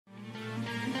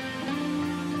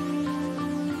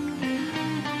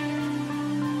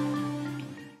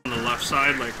left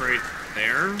side, like right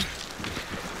there.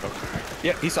 Okay.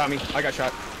 Yeah, he saw me. I got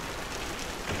shot.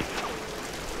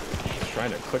 He's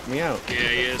trying to click me out. Yeah,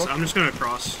 he is. I'm just gonna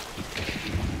cross.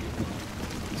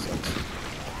 Sucks.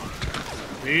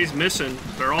 He's missing.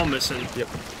 They're all missing. Yep.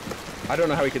 I don't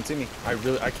know how he can see me. I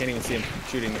can't even see him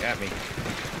shooting at me.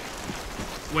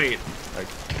 Wait. Like,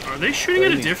 are they shooting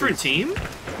at a different team?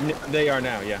 They are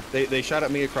now, yeah. They shot at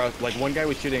me across, like one guy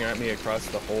was shooting at me across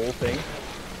the whole thing.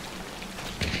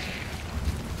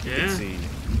 Yeah. You can see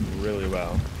really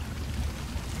well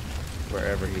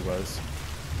wherever he was.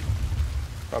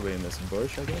 Probably in this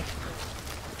bush, I guess.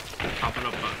 Popping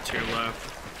up to your left.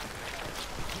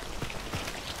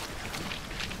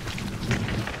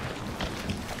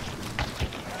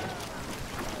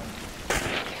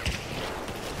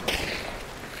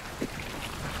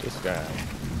 This guy.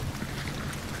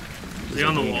 Is he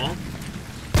on the wall?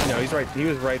 No, he's right. He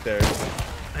was right there.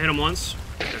 I hit him once.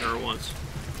 I hit her once.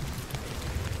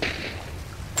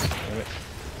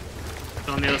 It's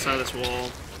on the other side of this wall.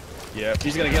 Yeah,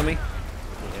 he's gonna kill me.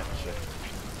 Yeah, shit.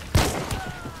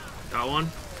 Got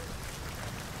one?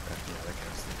 Yeah, that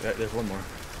counts. There's one more.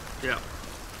 Yeah.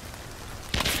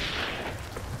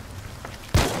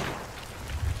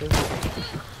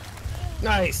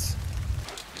 Nice.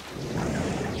 Ow.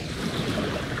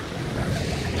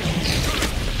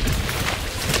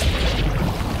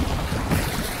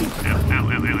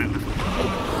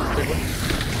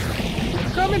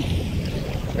 Coming.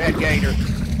 Bad gator.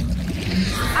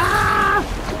 Ah!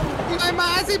 My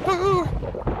Mozzie poo.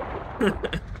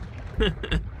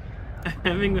 I'm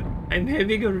having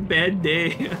a bad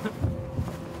day.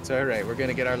 It's all right. We're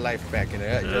gonna get our life back in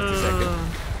just a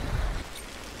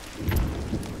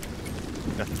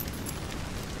second.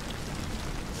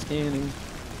 Scanning.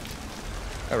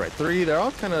 All right, 3. They're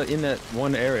all kind of in that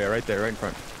one area right there, right in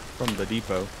front, from the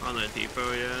depot. On the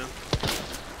depot, yeah.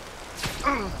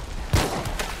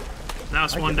 Now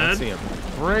it's one dead. See him.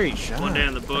 Great shot. One dead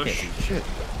in the bush. I can't see shit.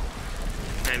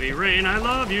 Heavy rain, I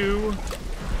love you.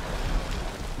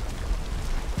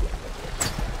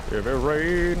 Heavy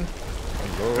rain.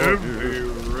 Heavy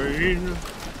rain.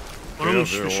 One of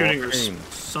them's shooting rain.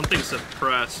 something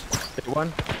suppressed. Hit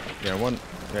one? Yeah, one.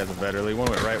 Yeah, the betterly. One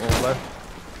went right, one went left.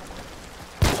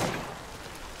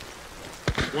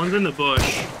 One's in the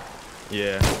bush.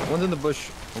 Yeah, one's in the bush,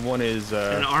 and one is.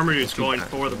 And the armor dude's going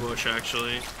for the bush,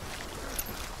 actually.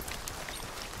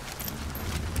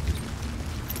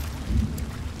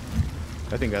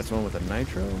 I think that's the one with the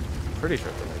nitro. Pretty sure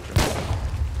it's a nitro.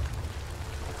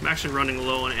 I'm actually running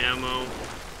low on ammo.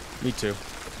 Me too.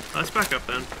 Let's back up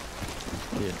then.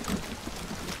 Yeah.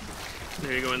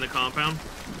 There you go in the compound.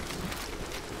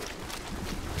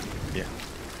 Yeah.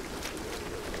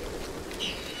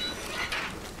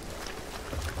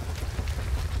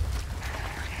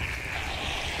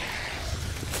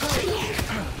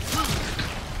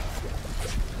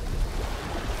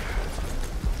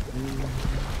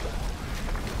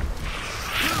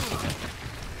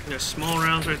 There's small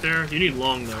rounds right there. You need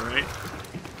long though, right?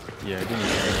 Yeah, I didn't.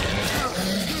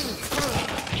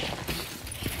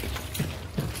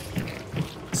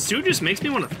 This dude just makes me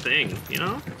want to thing, you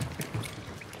know?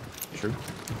 True.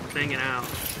 Thinging out.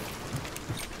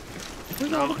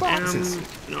 Where's all the boxes?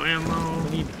 No ammo.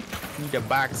 We need a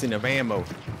boxing of ammo.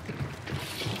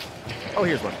 Oh,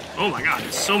 here's one. Oh my god,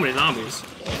 there's so many zombies.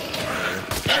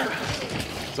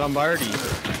 Zombardi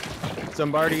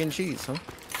and cheese, huh?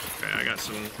 Okay, I got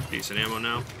some decent ammo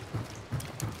now.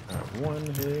 One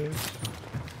hit.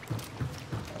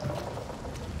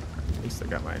 At least I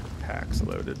got my packs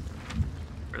loaded.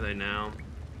 Where are they now?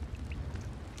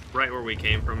 Right where we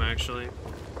came from, actually.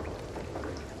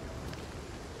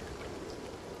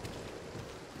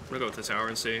 I'm gonna go with this tower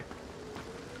and see.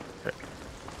 Okay.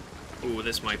 Ooh,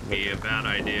 this might be a bad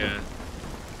idea.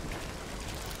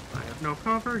 I have no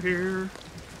cover here.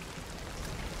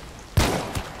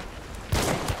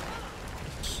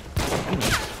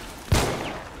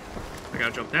 I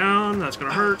gotta jump down, that's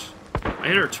gonna hurt. I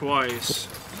hit her twice.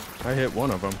 I hit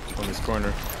one of them on this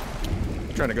corner.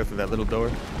 I'm trying to go through that little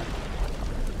door.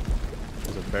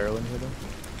 There's a barrel in here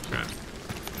though. Okay.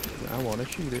 I want to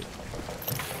shoot it.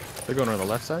 They're going on the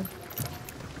left side?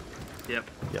 Yep.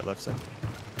 Yeah, left side.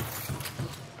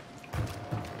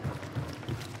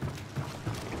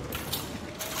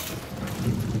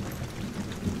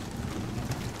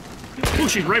 Ooh,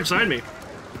 she's right beside me.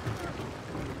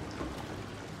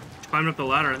 She climbed up the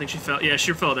ladder. I think she fell. Yeah,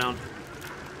 she fell down.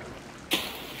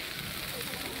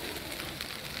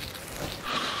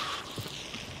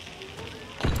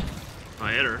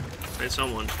 I hit her. I hit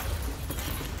someone.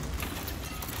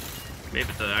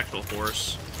 Maybe the actual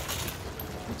horse.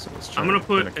 I'm gonna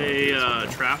put a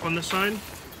trap on this side.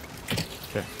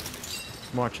 Okay.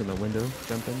 I'm watching the window,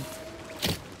 jumping.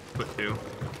 Put 2.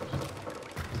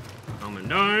 Coming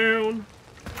down.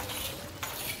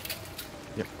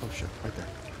 Yep. Oh shit! Right there.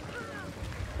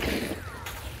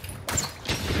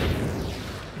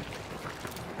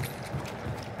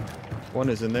 One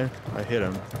is in there. I hit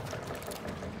him.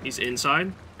 He's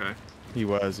inside? Okay. He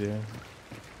was, yeah.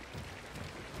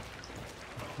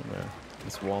 Yeah.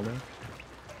 This wall there.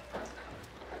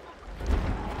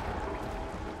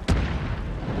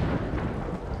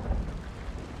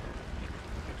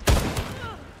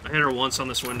 I hit her once on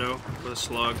this window with a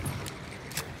slug.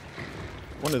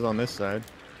 One is on this side.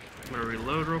 I'm gonna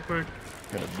reload real quick.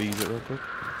 Gotta bees it real quick.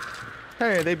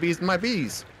 Hey, they bees my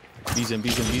bees. Bees in,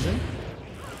 bees in, bees in.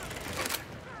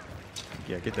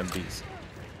 Yeah, get them bees.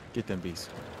 Get them bees.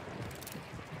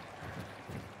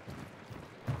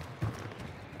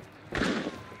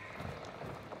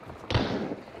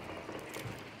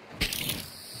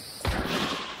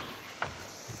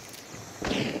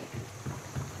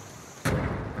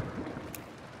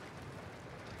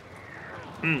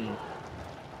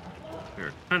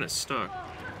 We're kind of stuck.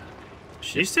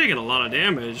 She's taking a lot of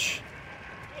damage.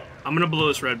 I'm gonna blow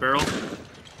this red barrel.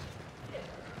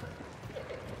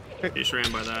 She just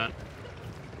ran by that.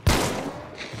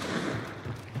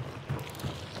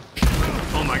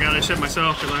 Oh my god, I shit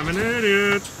myself because I'm an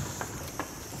idiot.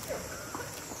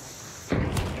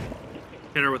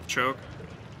 Hit her with the choke.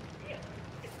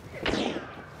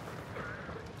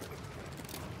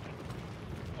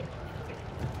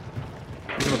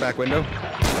 In the back window.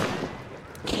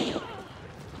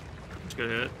 It's a good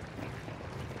hit.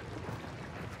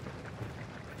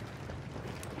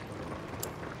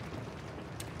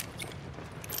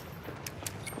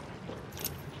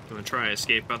 I'm gonna try and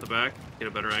escape out the back, get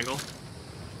a better angle.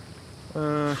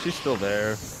 She's still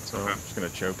there, so Okay. I'm just gonna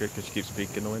choke it because she keeps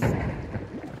peeking the window.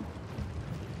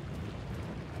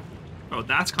 Oh,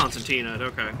 that's Constantina.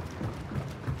 Okay.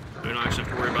 We don't actually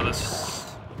have to worry about this.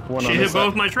 One She on hit this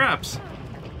both side. my traps.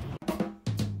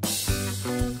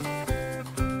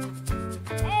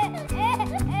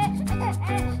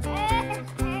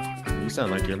 You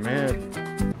sound like you're mad.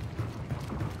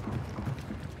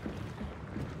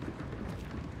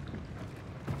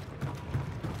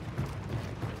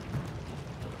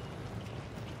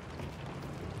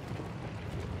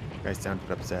 Guy sounded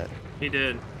upset. He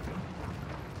did.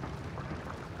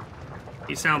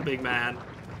 He sound big mad.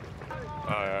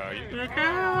 You're a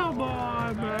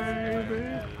cowboy,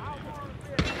 baby.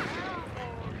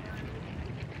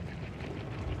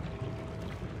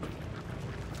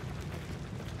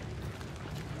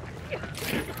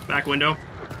 Back window.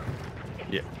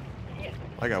 Yeah.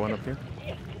 I got one up here.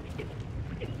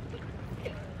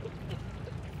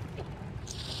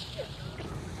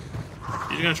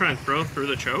 He's gonna try and throw through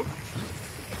the choke.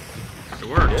 It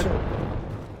worked.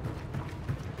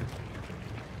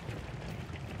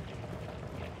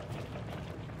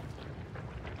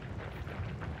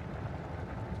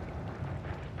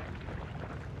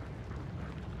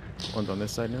 One's on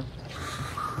this side now.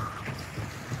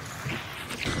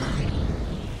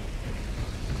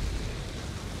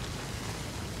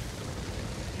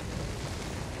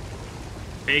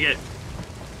 Take it.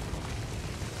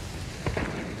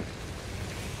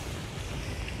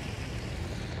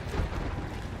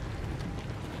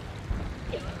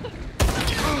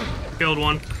 Killed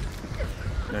one.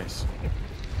 Nice.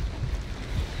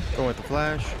 Going with the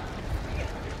flash.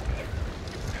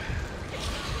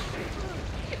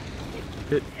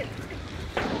 Hit.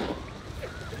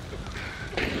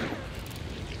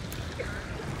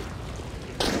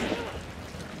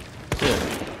 Yeah.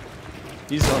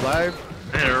 He's alive.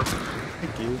 There.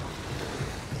 Thank you.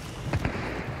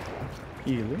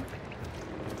 Healing.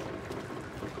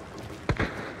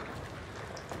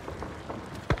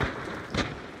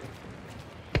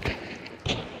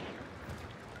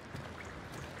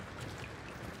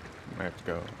 I have to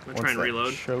go. I'm gonna try and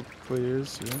reload. Choke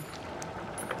clears, yeah.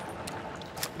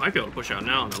 Might be able to push out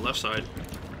now on the left side.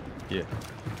 Yeah.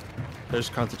 There's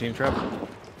Constantine trap.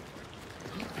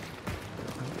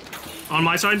 On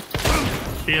my side.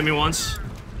 He hit me once.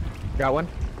 Got one.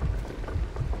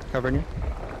 Covering you.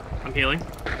 I'm healing.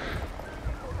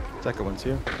 Second one's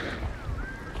here.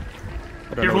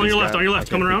 Careful on your left,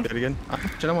 coming around. Dead again.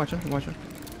 I'm watching.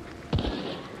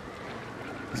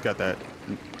 He's got that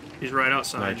He's right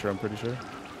outside. nitro, I'm pretty sure.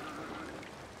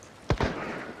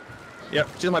 Yep,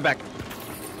 she's on my back.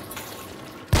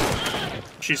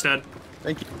 She's dead.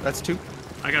 Thank you. That's two.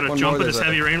 I gotta One jump more, with this there's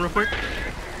a- heavy rain real quick.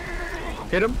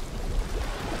 Hit him.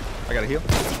 I gotta heal.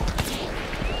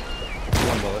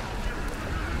 One bullet.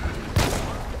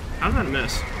 How did that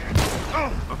miss?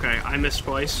 Oh. Okay, I missed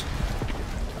twice.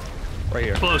 Right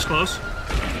here. Close, close.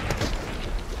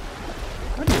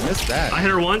 How did you miss that? I hit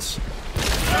her once.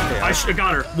 Yeah. I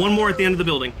got her. One more at the end of the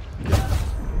building.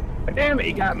 Damn it,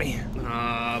 he got me.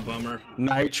 Ah, bummer.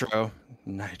 Nitro.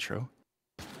 Nitro.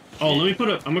 Oh, let me put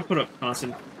up. I'm gonna put up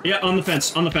constant. Yeah, on the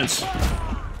fence. On the fence.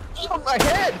 On my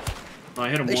head. Oh, I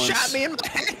hit him They once. shot me in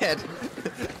my head.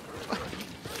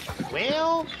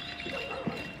 Well,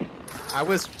 I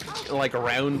was like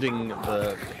rounding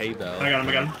the hay bale. I got him.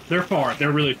 I got him. They're far.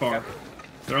 They're really far.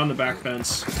 They're on the back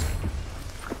fence.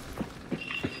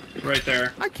 Right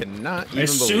there. I cannot even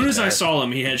As soon as I saw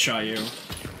him, he headshot you.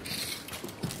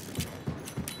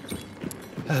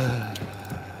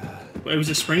 It was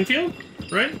a Springfield,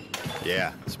 right?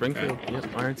 Yeah, Springfield. Okay. Yep,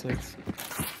 Iron 6.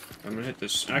 I'm gonna hit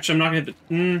this. Actually, I'm not gonna hit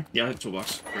the. Yeah, I hit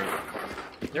toolbox.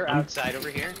 they're outside over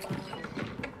here.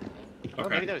 Oh,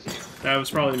 maybe Okay. that was you. That was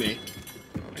probably me.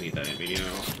 I need that video.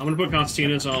 I'm gonna put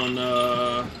Constantina's on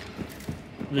the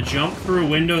jump through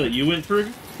window that you went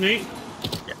through, Nate.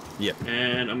 Yeah. Yep.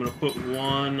 And I'm gonna put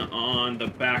one on the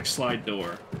backslide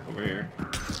door over here.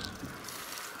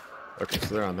 Okay,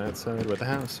 so they're on that side with the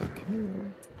house. Okay.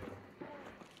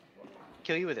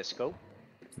 Kill you with a scope?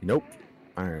 Nope.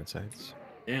 Iron sights.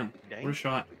 Damn, Dang. what a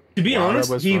shot. To be Wow, that honest,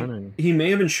 was running. he may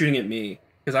have been shooting at me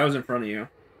because I was in front of you.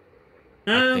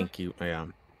 I think you. Yeah.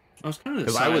 I was kind of the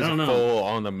Because side. I was don't know. full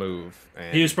on the move.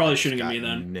 And He was probably I just shooting at got me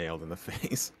then. Nailed in the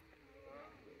face.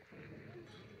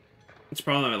 It's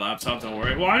probably my laptop. Don't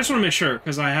worry. Well, I just want to make sure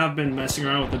because I have been messing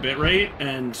around with the bitrate,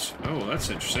 and oh, that's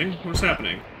interesting. What's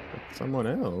happening? Someone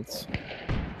else.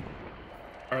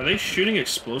 Are they shooting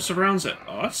explosive rounds at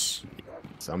us?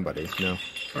 Somebody. No.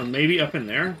 Or maybe up in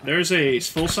there? There's a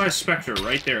full-size Spectre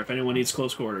right there if anyone needs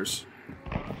close quarters.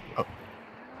 Oh.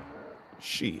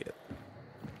 Shit.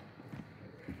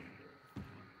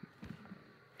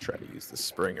 Try to use the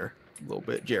Springer a little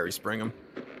bit. Jerry Spring him.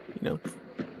 You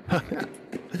know.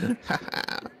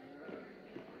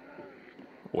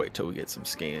 Wait till we get some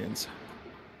scans.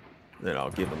 Then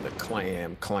I'll give him the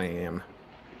clam.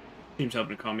 Team's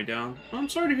helping to calm me down. Well, I'm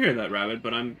sorry to hear that, Rabbit,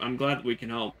 but I'm glad that we can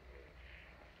help.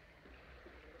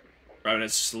 Rabbit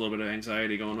has just a little bit of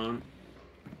anxiety going on.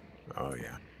 Oh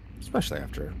yeah. Especially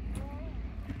after.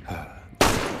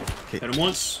 Hit him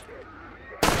once.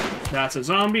 That's a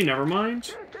zombie, never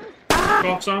mind.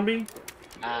 Off zombie.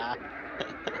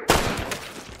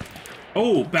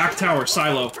 Oh, back tower,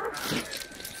 silo.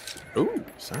 Ooh,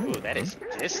 sorry. Ooh, that is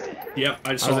distant. Yep,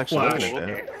 I just I was saw a actually flash. looking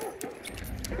at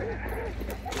that.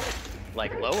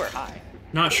 Like low or high?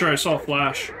 Not sure, I saw a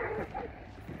flash.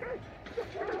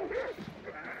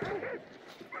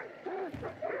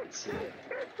 Let's see.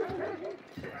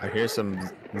 I hear some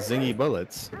zingy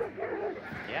bullets.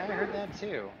 Yeah, I heard that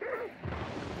too.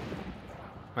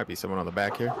 Might be someone on the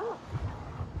back here.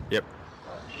 Yep.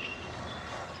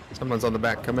 Someone's on the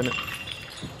back coming in.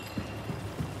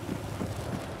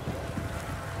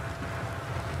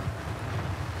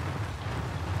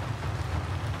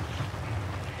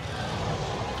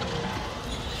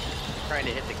 Trying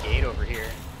to hit the gate over here.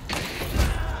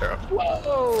 Whoa!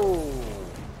 Whoa!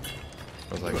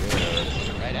 I was like,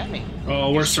 yeah. Right at me.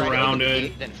 Oh, we're Just tried to open the surrounded.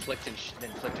 gate, then flicked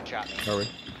and shot me. Are we?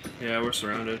 Yeah, we're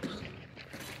surrounded.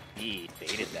 He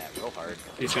baited that real hard.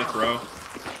 He's gonna throw.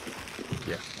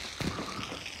 Yeah.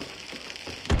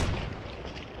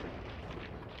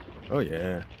 Oh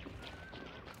yeah.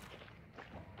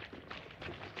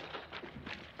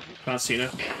 Constantina.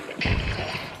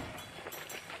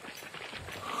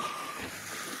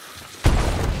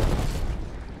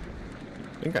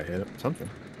 I think I hit something.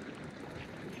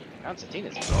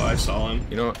 Constantina's Oh, I saw him.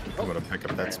 You know what? I'm gonna pick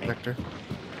up that Spectre.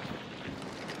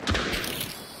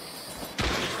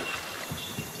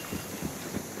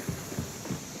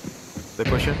 They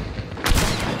pushing?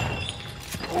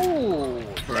 Ooh,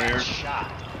 Right here. that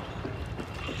shot.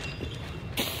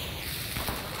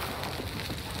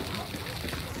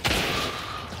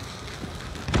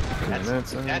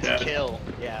 That's Yeah. a kill.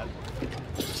 Yeah.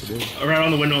 Yes, it is. Right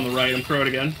on the window on the right. I'm crowed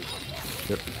again.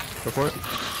 Yep. Go for it.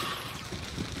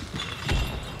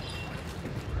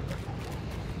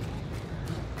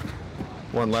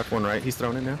 One left, one right. He's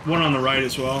thrown in now. One on the right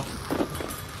as well.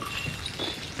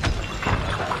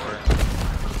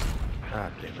 Ah,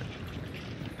 damn it.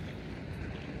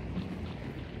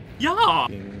 Yeah!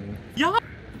 Ding. Yeah!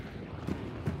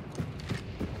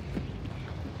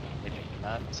 They picked him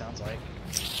up, sounds like.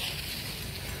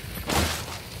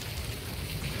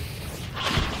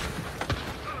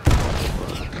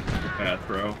 Bad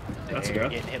throw. That's They're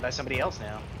good. getting hit by somebody else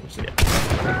now.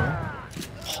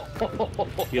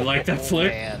 You like that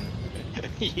flick? Man.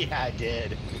 Yeah, I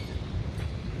did.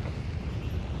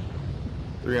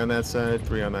 3 on that side,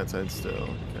 3 on that side still. Okay.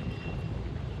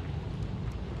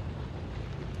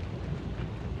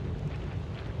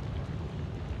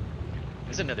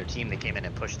 There's another team that came in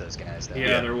and pushed those guys, though.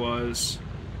 Yeah, there was.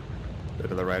 They're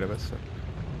to the right of us.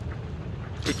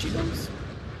 So. Itchy nose.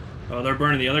 Oh, they're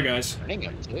burning the other guys. Burning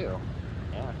them, too.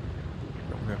 Yeah.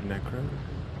 Don't have necro.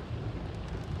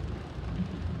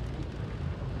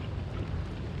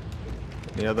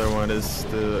 The other one is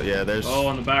still, yeah, there's... Oh,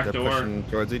 on the back they're door. Pushing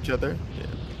towards each other. Yeah.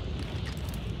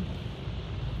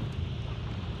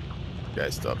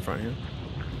 Guys still up front here.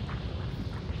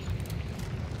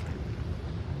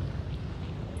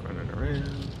 Running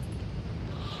around.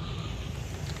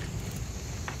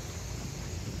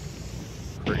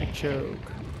 Pretty choke.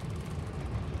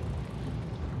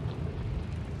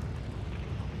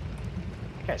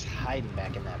 That guy's hiding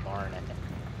back in that barn, I think.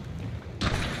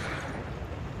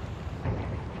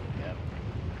 Yep.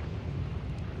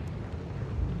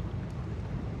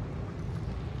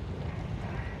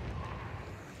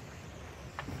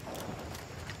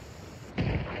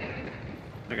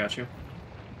 I got you.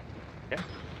 Yeah.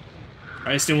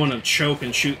 I just didn't want to choke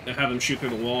and have him shoot through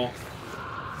the wall.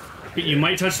 You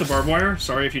might touch the barbed wire.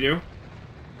 Sorry if you do.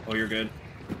 Oh, you're good.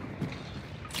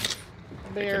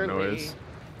 Making noise.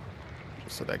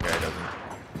 So that guy doesn't.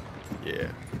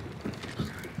 Yeah.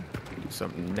 Do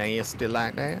something nasty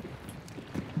like that.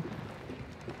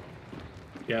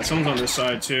 Yeah, someone's on this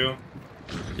side too.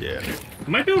 Yeah. I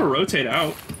might be able to rotate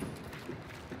out.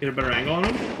 Get a better angle on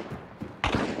him.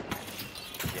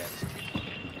 Yes.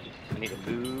 I need to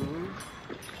move.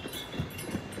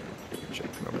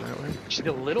 Checking over that way. Just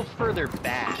a little further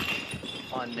back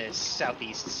on this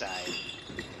southeast side.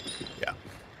 Yeah.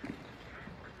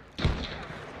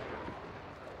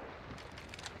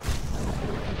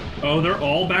 Oh, they're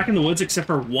all back in the woods except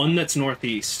for one that's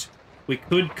northeast. We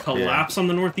could collapse on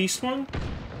the northeast one.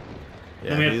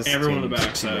 Yeah, Then we have everyone on the teams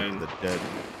backside. The dead.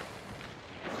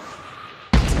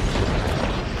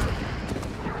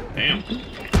 Damn.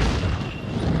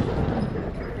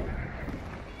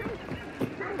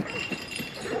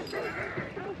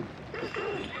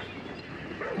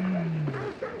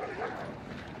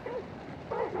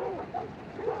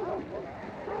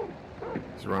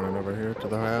 He's running over here to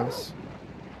the house.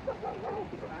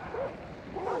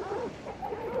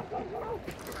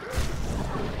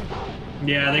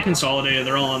 Yeah, they consolidated.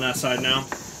 They're all on that side now.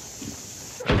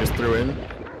 I just threw in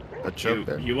a choke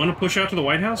there. You want to push out to the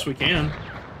White House? We can.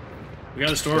 We got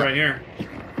the store right here.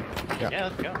 Yeah,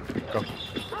 let's go. Go.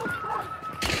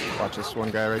 Watch this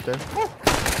one guy right there.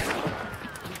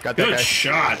 Got that Good guy.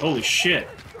 shot. Holy shit.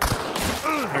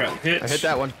 I got hit. I hit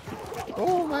that one.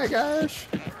 Oh my gosh.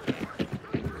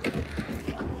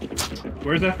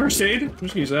 Where's that first aid? I'm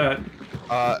just gonna use that.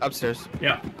 Upstairs.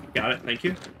 Yeah, got it. Thank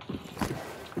you.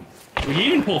 We can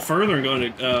even pull further and go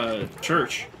into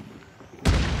church.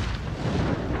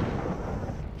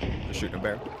 Just shooting a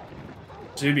bear.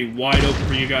 So it'd be wide open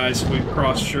for you guys if we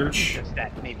cross church. Just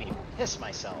that made me piss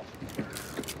myself.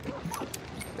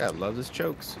 God loves his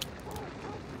chokes.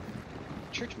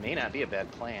 Church may not be a bad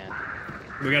plan.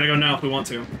 We gotta go now if we want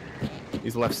to.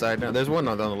 He's left side now. There's one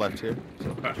on the left here.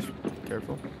 So Okay. just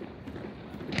careful.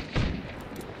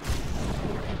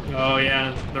 Oh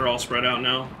yeah, they're all spread out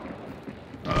now.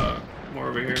 More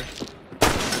over here.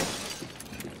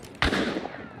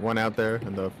 One out there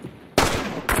and the.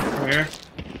 Over here.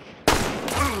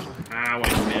 Ow,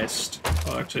 I missed.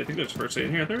 Oh, actually, I think there's first aid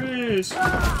in here. There is.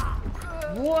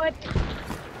 What?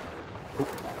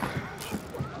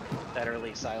 That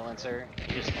early silencer.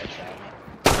 You just headshot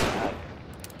me.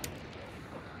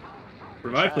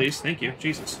 Revive, please. Thank you.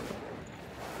 Jesus.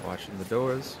 Watching the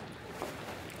doors.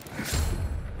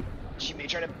 She may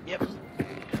try to. Yep.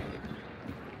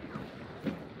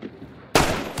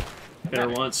 Hit her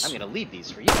once. I'm gonna leave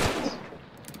these for you guys.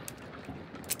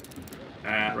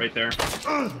 Ah, right there.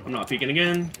 I'm not peeking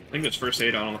again. I think there's first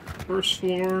aid on the first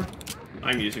floor.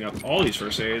 I'm using up all these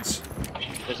first aids.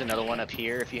 There's another one up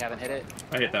here if you haven't hit it.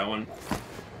 I hit that one.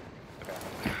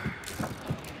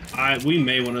 Okay. We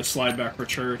may want to slide back for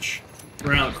church.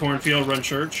 Run out the cornfield, run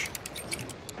church.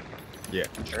 Yeah.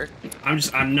 Sure.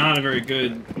 I'm not a very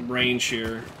good range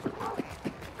here.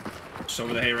 Just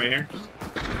over the hay right here.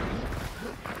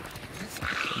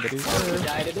 Somebody's Probably there.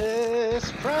 died of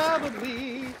this.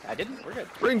 Probably. I didn't. We're good.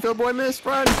 Greenfield boy missed.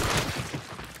 Run.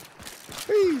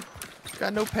 Whee.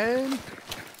 Got no pen.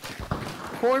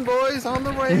 Corn boys on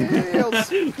the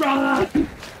rails. Run!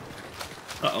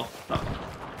 Uh-oh.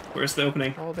 Where's the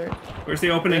opening? Oh, there. Where's the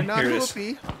opening? They're not Here it is.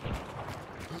 whoopee.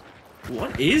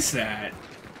 What is that?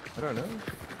 I don't know.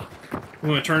 You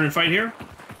want to turn and fight here?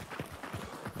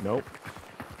 Nope.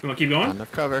 You want to keep going? Not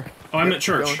enough cover. Oh, I'm Yep, at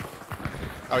church. keep going.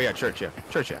 Oh yeah, church, yeah.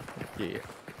 Church, yeah. Yeah.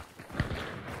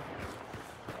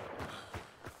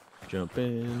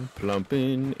 Jumping,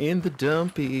 plumping in the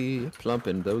dumpy,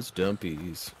 plumping those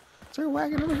dumpies. Is there a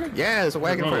wagon over here? Yeah, there's a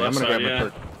wagon for you. I'm gonna grab my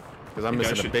perk. Because I'm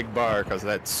missing a big bar because of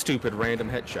that stupid random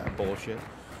headshot bullshit.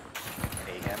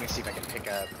 Hey, let me see if I can pick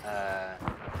up,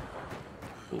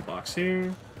 Full box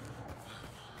here.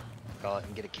 call it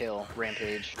and get a kill.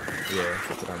 Rampage. Yeah,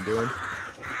 that's what I'm doing.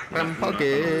 I'm not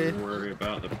okay. gonna worry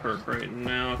about the perk right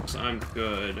now because I'm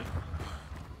good.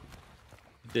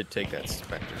 Did take that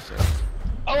Spectre, so.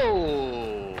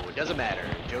 Oh, doesn't matter.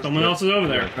 Joe's Someone else is over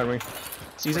there. In front of me.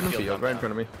 He's in the field, right in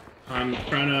front of me. I'm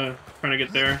trying to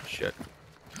get there. Shit.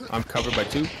 I'm covered by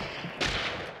 2.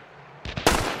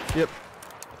 Yep.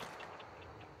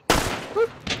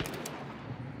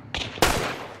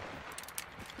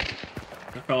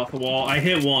 I fell off the wall. I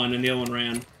hit one and the other one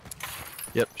ran.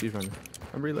 Yep, she's running.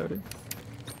 I'm reloading.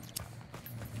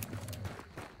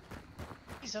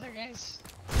 These other guys.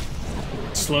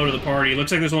 Slow to the party.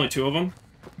 Looks like there's only 2 of them.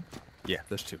 Yeah,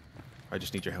 there's 2. I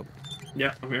just need your help.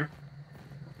 Yeah, I'm here.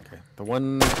 Okay. The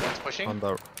one One's pushing. on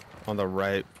the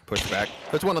right, push back.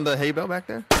 There's one on the hay bale back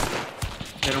there.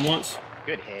 Hit him once.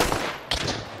 Good hit.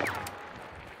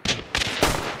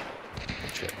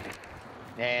 Shit.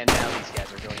 And now these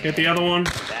guys are going Hit the other one.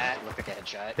 That looked like a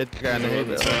headshot. Hit the guy on the hay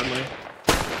bale. Sadly.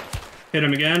 Hit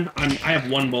him again. I have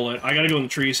 1 bullet. I gotta go in the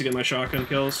trees to get my shotgun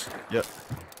kills. Yep.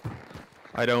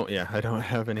 I don't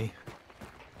have any.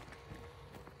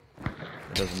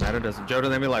 It doesn't matter, doesn't. Joe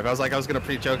doesn't have any life. I was gonna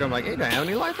pre-choke. I'm like, hey, do I have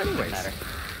any life anyways? Matter.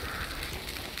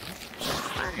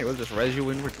 Hey, we'll just res you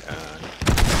when we're done.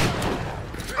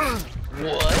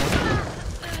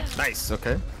 What? Nice,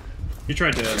 okay. You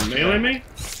tried to melee me?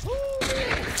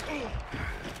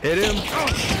 Hit him.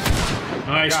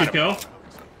 Nice, good kill.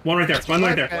 One right there. One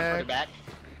right there. Further back.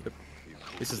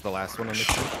 This is the last one on this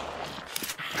team.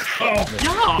 Oh,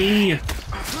 yeah.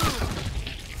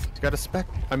 He's got a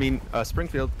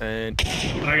Springfield, and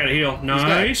I gotta heal.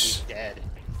 Nice. He's dead.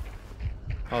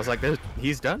 I was like,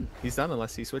 he's done. He's done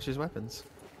unless he switches weapons.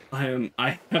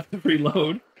 I have to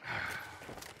reload.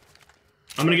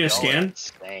 I'm gonna get a scan.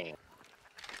 Insane.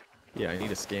 Yeah, I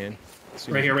need a scan.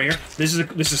 Right here, right here. This is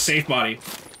a safe body.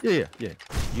 Yeah.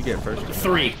 You get first.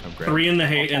 3 in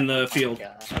the field.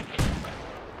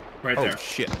 Right there. Oh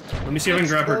shit. Let me see if I can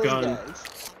grab her gun.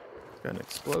 Got an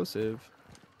explosive.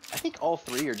 I think all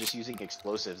 3 are just using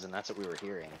explosives, and that's what we were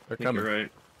hearing. They're I think coming. you're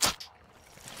right.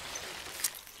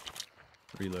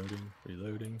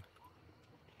 Reloading.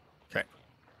 Okay.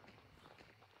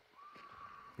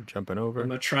 We're jumping over. I'm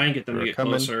gonna try and get them to get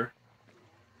closer.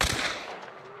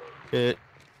 Hit.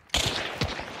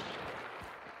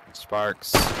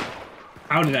 Sparks.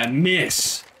 How did that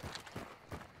miss?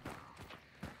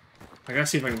 I gotta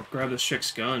see if I can grab this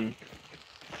chick's gun.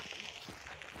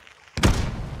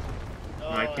 Oh,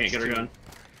 I can't get her gun.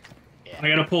 Yeah. I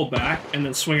gotta pull back and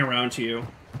then swing around to you.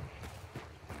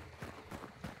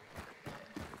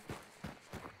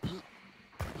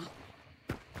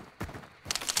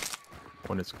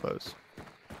 When it's close.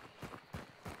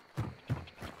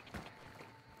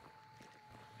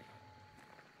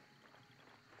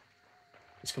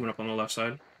 He's coming up on the left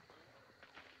side.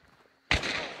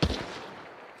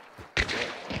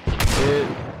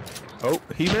 Oh,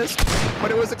 he missed,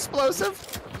 but it was explosive.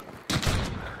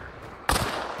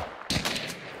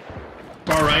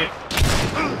 Far right.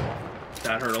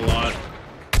 That hurt a lot.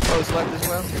 Close left as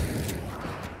well.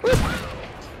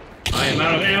 I am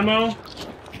out of ammo.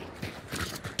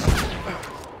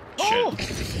 Oh!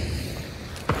 Shit.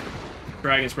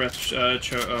 Dragon's Breath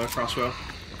crossbow.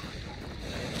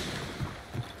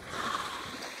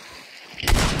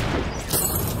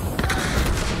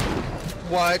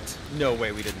 What? No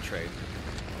way we didn't trade.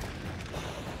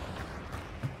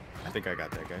 I think I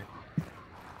got that guy.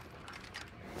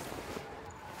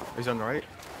 He's on the right?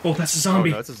 Oh, that's a zombie.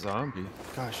 Oh, no, that's a zombie.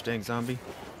 Gosh dang zombie.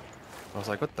 I was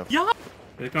like, what the Yeah.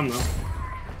 Here they come though.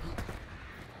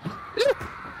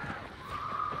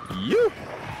 You!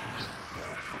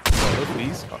 Oh, those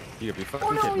bees? Oh, you gotta be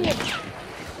fucking kidding me.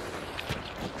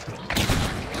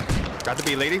 Got the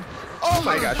bee lady? Oh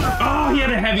my gosh. Oh, he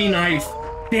had a heavy knife.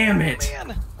 Damn it.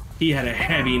 Man. He had a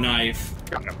heavy knife.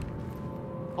 Got him.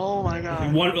 Oh my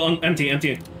god. One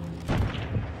empty.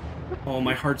 Oh,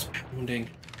 my heart's pounding.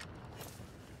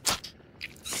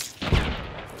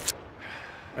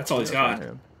 That's all he's got.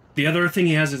 The other thing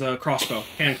he has is a crossbow,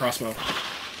 hand crossbow.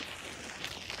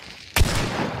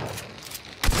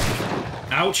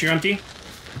 Ouch, you're empty.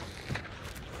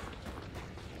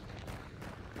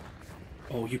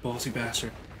 Oh, you ballsy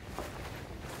bastard.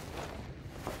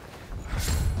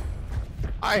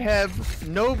 I have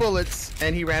no bullets,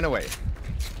 and he ran away.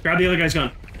 Grab the other guy's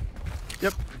gun.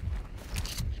 Yep.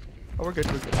 Oh, we're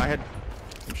good. We're good. I had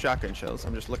some shotgun shells.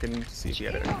 I'm just looking to see if he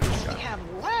had anything. What does he have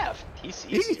left?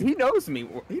 He knows me.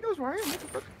 He knows where I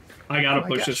am. I gotta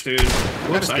push this dude.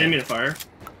 Whoops, I didn't mean to fire.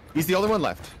 He's the only one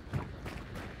left.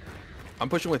 I'm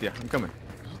pushing with you. I'm coming.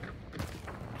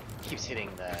 Keeps hitting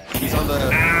the... He's on the...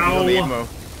 Ow! He's on the ammo.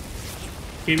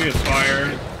 Keep me with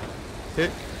fire.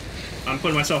 Hit. I'm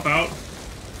putting myself out.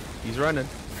 He's running.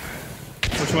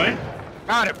 Which way?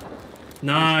 Got him.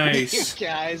 Nice. You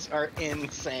guys are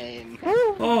insane.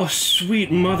 Oh,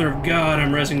 sweet mother of God,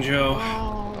 I'm rezzing Joe.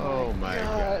 Oh my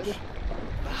gosh.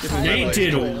 Nate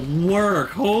did work.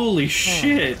 Holy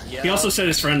shit. He also set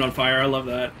his friend on fire. I love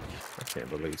that. I can't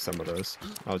believe some of those.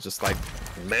 I was just like,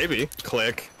 maybe.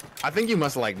 Click. I think you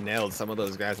must have like nailed some of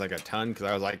those guys like a ton because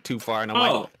I was like too far and I'm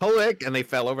like, click, and they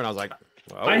fell over and I was like,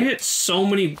 whoa. I hit so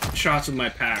many shots with my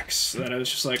packs that I was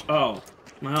just like, oh,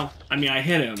 well, I mean, I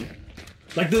hit him.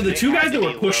 Like the two guys that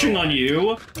were pushing on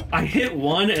you, I hit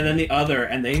one and then the other,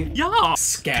 and they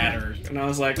scattered. And I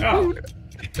was like, oh.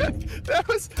 That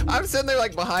was, I'm sitting there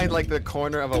like behind like the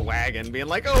corner of a wagon being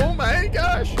like, oh my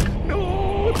gosh,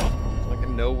 no. Like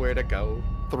nowhere to go.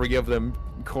 3 of them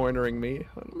cornering me.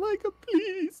 I'm like,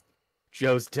 please.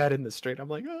 Joe's dead in the street. I'm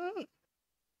like, ah.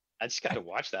 I just got to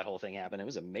watch that whole thing happen. It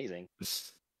was amazing.